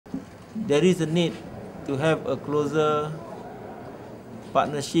there is a need to have a closer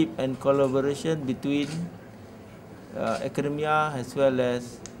partnership and collaboration between academia as well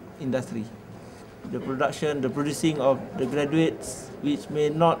as industry. The producing of the graduates which may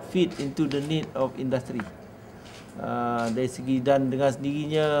not fit into the need of industry. Dari segi dan dengan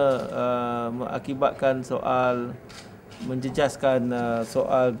sendirinya mengakibatkan soal menjejaskan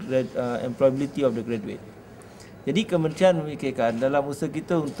soal employability of the graduate. Jadi kementerian memikirkan dalam usaha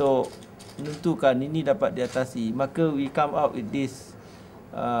kita untuk menentukan ini dapat diatasi, maka we come out with this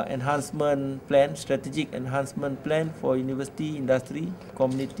enhancement plan, strategic enhancement plan for university, industry,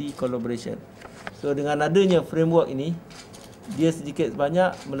 community collaboration. So dengan adanya framework ini, dia sedikit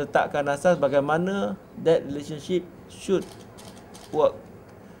sebanyak meletakkan asas bagaimana that relationship should work.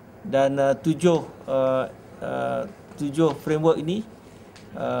 Dan tujuh framework ini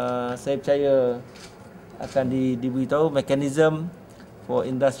saya percaya akan diberitahu mekanism for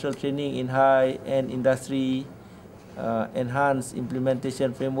industrial training in high-end industry, enhanced implementation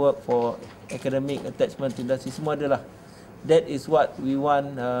framework for academic attachment to industry, semua adalah. That is what we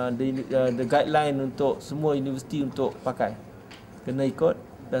want the guideline untuk semua universiti untuk pakai. Kena ikut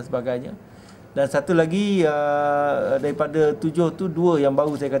dan sebagainya. Dan satu lagi daripada tujuh tu, dua yang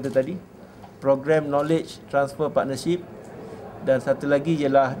baru saya kata tadi. Program Knowledge Transfer Partnership. Dan satu lagi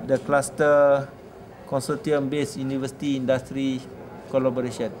ialah the Cluster Consortium Based University Industry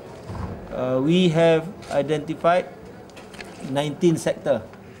Collaboration. We have identified 19 sektor.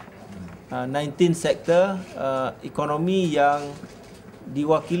 19 sektor ekonomi yang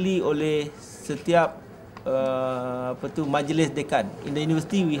diwakili oleh setiap majlis dekan. In the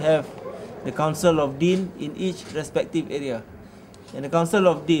university we have the Council of Dean in each respective area. And the Council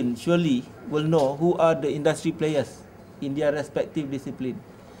of Dean surely will know who are the industry players in their respective discipline.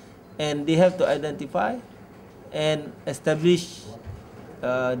 And they have to identify and establish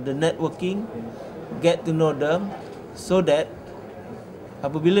the networking, get to know them, so that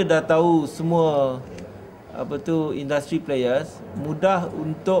apabila dah tahu semua industry players, mudah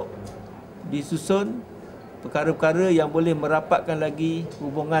untuk disusun perkara-perkara yang boleh merapatkan lagi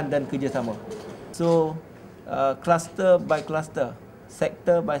hubungan dan kerjasama. So cluster by cluster,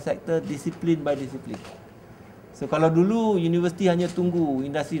 sector by sector, disiplin by disiplin. So kalau dulu universiti hanya tunggu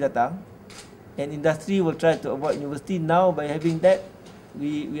industri datang, and industry will try to avoid university, now by having that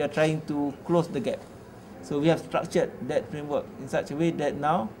we are trying to close the gap. So we have structured that framework in such a way that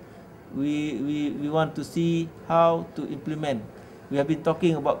now we want to see how to implement. We have been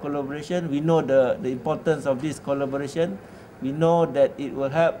talking about collaboration. We know the importance of this collaboration. We know that it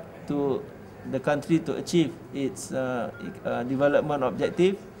will help to the country to achieve its development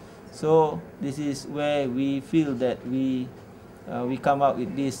objective. So this is where we feel that we come out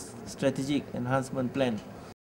with this strategic enhancement plan.